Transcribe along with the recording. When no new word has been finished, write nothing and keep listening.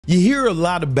You hear a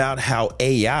lot about how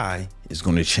AI is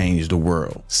going to change the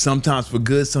world, sometimes for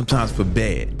good, sometimes for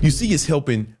bad. You see, it's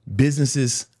helping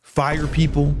businesses fire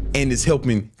people and it's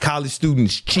helping college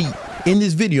students cheat. In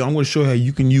this video, I'm going to show you how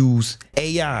you can use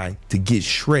AI to get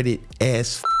shredded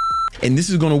as and this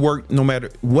is going to work no matter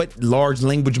what large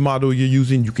language model you're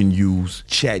using. You can use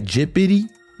ChatGPT,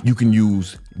 you can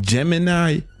use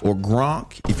Gemini or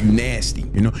Gronk if you nasty,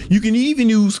 you know. You can even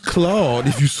use Claude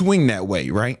if you swing that way,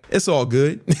 right? It's all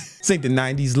good. This ain't the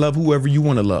 90s. Love whoever you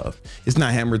want to love. It's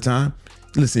not hammer time.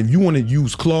 Listen, if you want to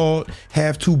use Claude,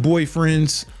 have 2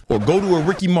 boyfriends, or go to a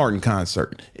Ricky Martin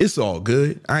concert, it's all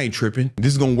good. I ain't tripping.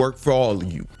 This is going to work for all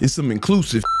of you. It's some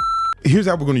inclusive. Here's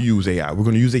how we're going to use AI. We're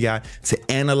going to use AI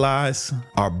to analyze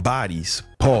our bodies,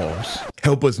 pause,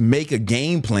 help us make a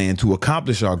game plan to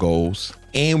accomplish our goals,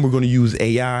 and we're going to use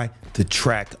AI to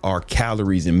track our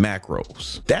calories and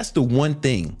macros. That's the one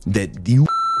thing that you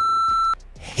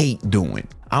hate doing.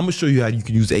 I'm gonna show you how you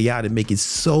can use AI to make it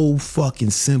so fucking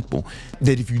simple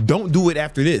that if you don't do it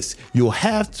after this, you'll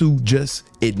have to just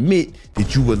admit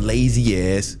that you a lazy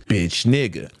ass bitch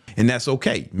nigga. And that's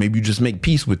okay. Maybe you just make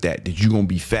peace with that you're gonna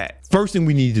be fat. First thing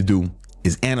we need to do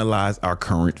is analyze our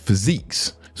current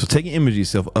physiques. So take an image of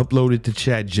yourself, upload it to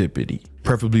ChatGPT,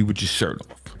 preferably with your shirt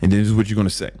off. And then this is what you're gonna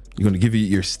say. You're gonna give it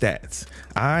your stats.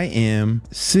 I am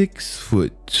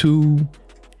 6'2"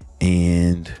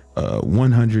 and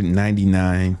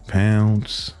 199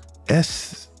 pounds.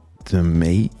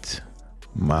 Estimate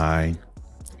my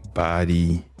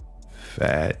body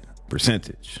fat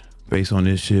percentage. Based on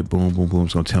this shit, boom, boom, boom.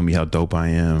 It's gonna tell me how dope I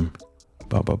am.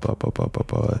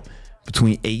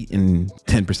 Between 8 and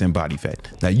 10% body fat.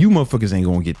 Now you motherfuckers ain't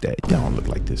gonna get that. Y'all don't look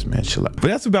like this, man. Chill out. But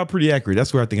that's about pretty accurate.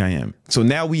 That's where I think I am. So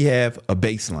now we have a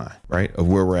baseline, right, of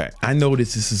where we're at. I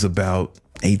noticed this is about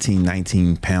 18,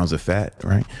 19 pounds of fat,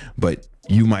 right? But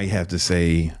you might have to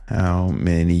say, how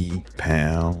many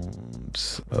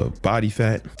pounds of body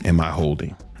fat am I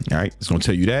holding? All right, it's gonna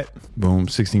tell you that. Boom,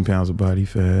 16 pounds of body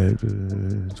fat,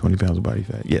 20 pounds of body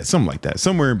fat. Yeah, something like that.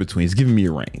 Somewhere in between. It's giving me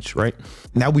a range, right?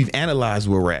 Now we've analyzed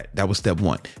where we're at. That was step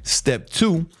 1. Step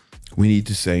 2, we need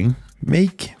to say,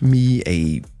 make me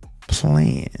a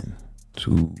plan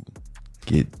to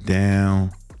get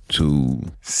down to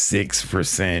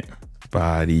 6%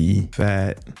 body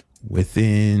fat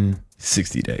within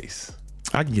 60 days.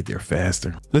 I can get there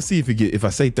faster. Let's see if I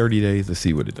say 30 days, let's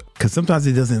see what it does. Cause sometimes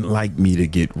it doesn't like me to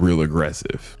get real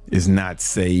aggressive. It's not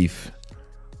safe.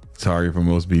 Sorry for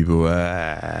most people.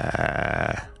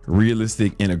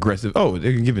 Realistic and aggressive. Oh,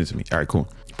 they're gonna give it to me. All right, cool.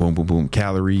 Boom, boom, boom.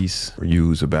 Calories are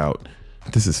used about,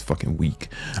 this is fucking weak.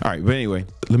 All right, but anyway,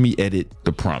 let me edit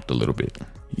the prompt a little bit.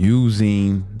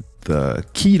 Using the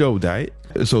keto diet.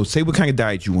 So say what kind of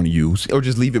diet you want to use, or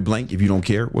just leave it blank if you don't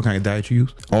care what kind of diet you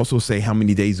use. Also say how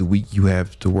many days a week you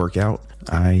have to work out.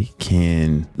 I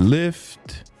can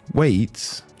lift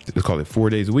weights, let's call it 4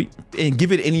 days a week, and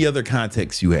give it any other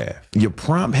context you have. Your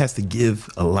prompt has to give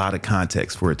a lot of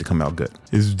context for it to come out good.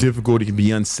 It's difficult, it can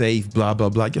be unsafe, blah, blah,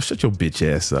 blah. Yo, shut your bitch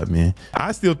ass up, man.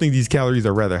 I still think these calories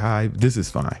are rather high. This is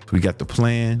fine. We got the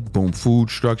plan, boom, food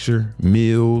structure,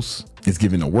 meals. It's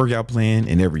giving a workout plan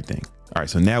and everything. All right,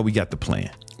 so now we got the plan.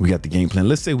 We got the game plan.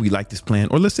 Let's say we like this plan,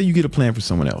 or let's say you get a plan for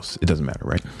someone else. It doesn't matter,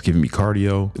 right? It's giving me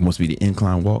cardio. It wants me to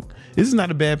incline walk. This is not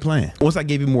a bad plan. Once I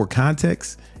gave it more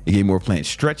context, it gave more plan.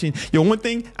 Stretching. Yo, one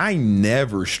thing, I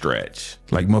never stretch.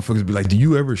 Like motherfuckers be like, do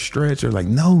you ever stretch? Or like,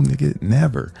 no, nigga,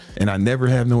 never. And I never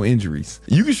have no injuries.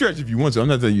 You can stretch if you want to. I'm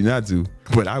not telling you not to,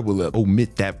 but I will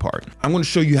omit that part. I'm going to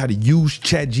show you how to use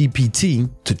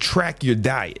ChatGPT to track your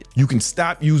diet. You can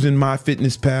stop using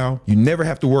MyFitnessPal. You never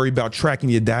have to worry about tracking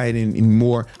your diet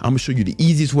anymore. I'm going to show you the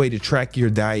easiest way to track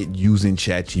your diet using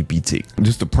ChatGPT.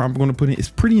 Just the prompt I'm going to put in, it's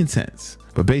pretty intense.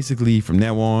 But basically from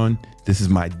now on, this is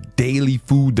my daily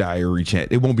food diary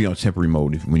chat. It won't be on temporary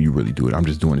mode when you really do it. I'm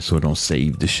just doing it so it don't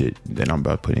save the shit that I'm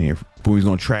about to put in here. But we're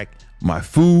gonna track my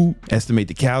food, estimate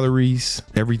the calories,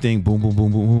 everything, boom, boom,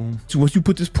 boom, boom, boom. So once you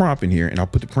put this prompt in here, and I'll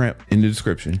put the prompt in the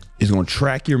description, it's gonna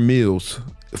track your meals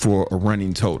for a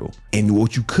running total. And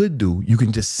what you could do, you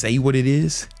can just say what it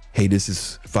is. Hey, this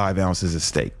is 5 ounces of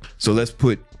steak. So let's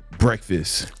put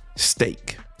breakfast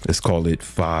steak. Let's call it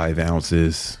 5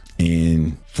 ounces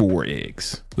and 4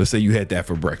 eggs. Let's say you had that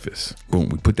for breakfast. Boom,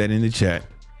 we put that in the chat.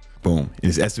 Boom,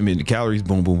 it's estimating the calories.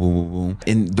 Boom, boom, boom, boom, boom.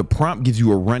 And the prompt gives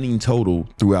you a running total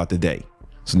throughout the day.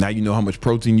 So now you know how much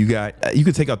protein you got. You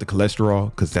could take out the cholesterol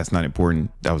because that's not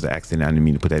important. That was an accident. I didn't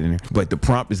mean to put that in there. But the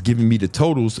prompt is giving me the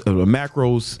totals of the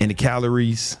macros and the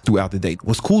calories throughout the day.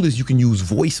 What's cool is you can use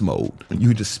voice mode. You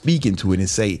can just speak into it and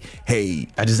say, hey,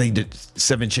 I just ate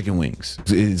 7 chicken wings.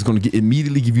 It's going to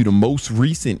immediately give you the most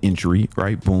recent entry,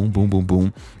 right? Boom, boom, boom,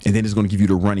 boom. And then it's going to give you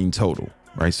the running total.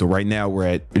 Right, so right now we're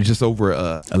at just over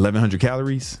 1,100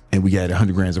 calories and we got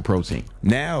 100 grams of protein.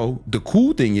 Now, the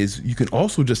cool thing is you can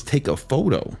also just take a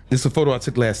photo. This is a photo I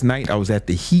took last night. I was at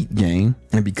the Heat game,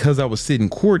 and because I was sitting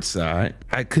courtside,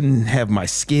 I couldn't have my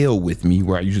scale with me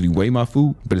where I usually weigh my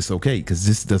food, but it's okay because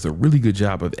this does a really good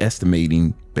job of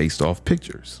estimating based off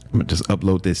pictures. I'm gonna just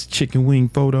upload this chicken wing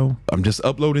photo. I'm just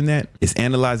uploading that. It's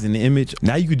analyzing the image.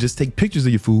 Now you could just take pictures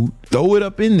of your food, throw it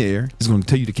up in there. It's gonna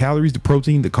tell you the calories, the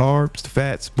protein, the carbs, the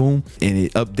fats, boom, and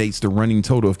it updates the running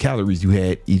total of calories you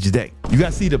had each day. You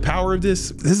guys see the power of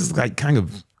this? This is like kind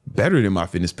of better than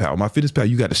MyFitnessPal. MyFitnessPal,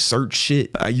 you got to search shit.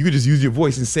 You could just use your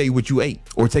voice and say what you ate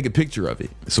or take a picture of it.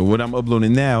 So what I'm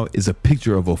uploading now is a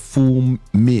picture of a full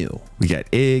meal. We got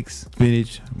eggs,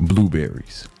 spinach,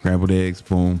 blueberries, scrambled eggs,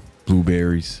 boom,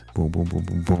 blueberries, boom, boom, boom,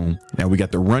 boom, boom. Now we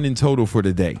got the running total for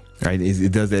the day, right?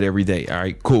 It does that every day. All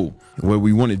right, cool. What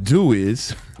we want to do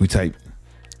is we type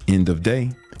end of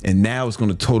day, and now it's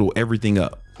going to total everything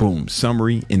up. Boom,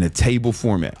 summary in a table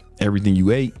format. Everything you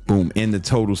ate, boom, and the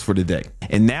totals for the day.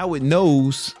 And now it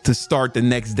knows to start the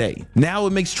next day. Now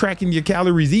it makes tracking your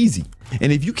calories easy.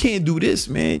 And if you can't do this,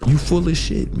 man, you full of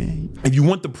shit, man. If you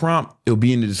want the prompt, it'll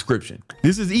be in the description.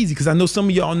 This is easy because I know some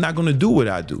of y'all are not gonna do what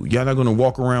I do. Y'all not gonna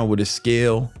walk around with a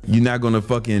scale. You're not gonna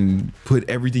fucking put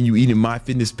everything you eat in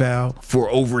MyFitnessPal for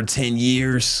over 10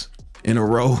 years in a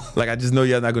row. Like, I just know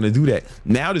y'all not gonna do that.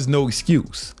 Now there's no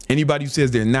excuse. Anybody who says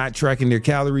they're not tracking their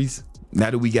calories, now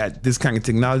that we got this kind of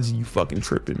technology, you fucking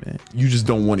tripping, man. You just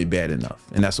don't want it bad enough.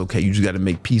 And that's okay. You just got to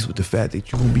make peace with the fact that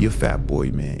you're going to be a fat boy,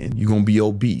 man. You're going to be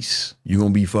obese. You're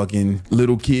going to be fucking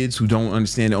little kids who don't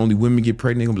understand that only women get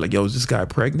pregnant. They're going to be like, yo, is this guy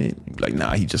pregnant? You're like,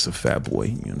 nah, he's just a fat boy.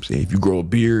 You know what I'm saying? If you grow a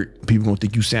beard, people going to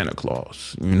think you Santa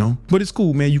Claus, you know? But it's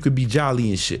cool, man. You could be jolly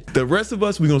and shit. The rest of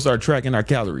us, we're going to start tracking our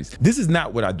calories. This is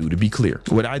not what I do, to be clear.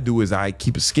 What I do is I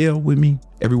keep a scale with me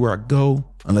everywhere I go,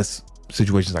 unless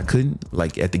situations I couldn't,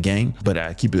 like at the game, but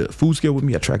I keep a food scale with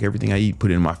me. I track everything I eat, put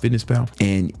it in MyFitnessPal.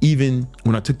 And even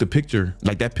when I took the picture,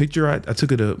 like that picture I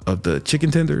took it of the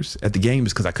chicken tenders at the game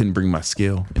is because I couldn't bring my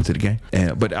scale into the game.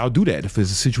 But I'll do that if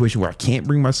it's a situation where I can't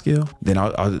bring my scale, then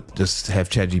I'll just have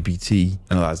ChatGPT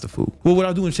analyze the food. Well, what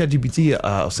I'll do in ChatGPT,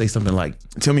 I'll say something like,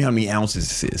 tell me how many ounces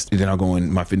this is. And then I'll go in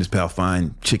MyFitnessPal,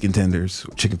 find chicken tenders,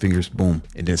 chicken fingers, boom,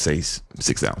 and then say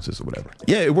 6 ounces or whatever.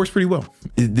 Yeah, it works pretty well.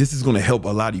 This is gonna help a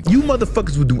lot of you.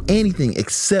 Motherfuckers will do anything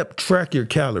except track your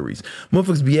calories.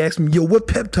 Motherfuckers be asking me, yo, what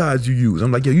peptides you use?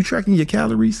 I'm like, yo, you tracking your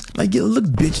calories? Like, yo, look,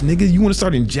 bitch, nigga, you want to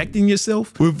start injecting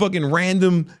yourself with fucking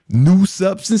random new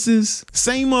substances?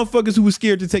 Same motherfuckers who were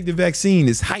scared to take the vaccine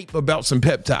is hype about some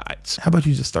peptides. How about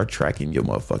you just start tracking your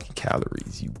motherfucking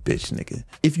calories, you bitch, nigga?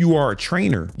 If you are a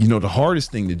trainer, you know the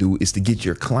hardest thing to do is to get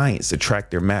your clients to track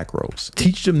their macros.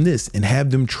 Teach them this and have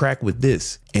them track with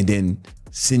this, and then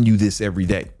send you this every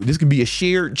day. This could be a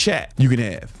shared chat you can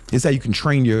have. It's how you can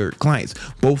train your clients,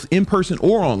 both in person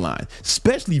or online.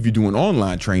 Especially if you're doing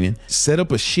online training, set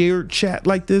up a shared chat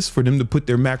like this for them to put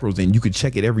their macros in. You can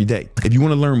check it every day. If you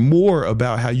want to learn more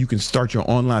about how you can start your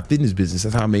online fitness business,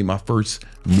 that's how I made my first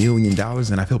 $1 million,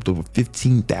 and I've helped over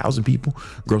 15,000 people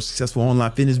grow successful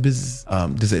online fitness business.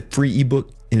 There's a free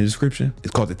ebook in the description.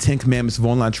 It's called the 10 Commandments of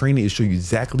Online Training. It'll show you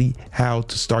exactly how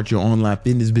to start your online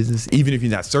fitness business, even if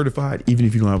you're not certified, even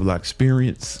if you don't have a lot of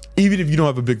experience, even if you don't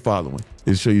have a big following.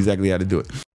 It'll show you exactly how to do it.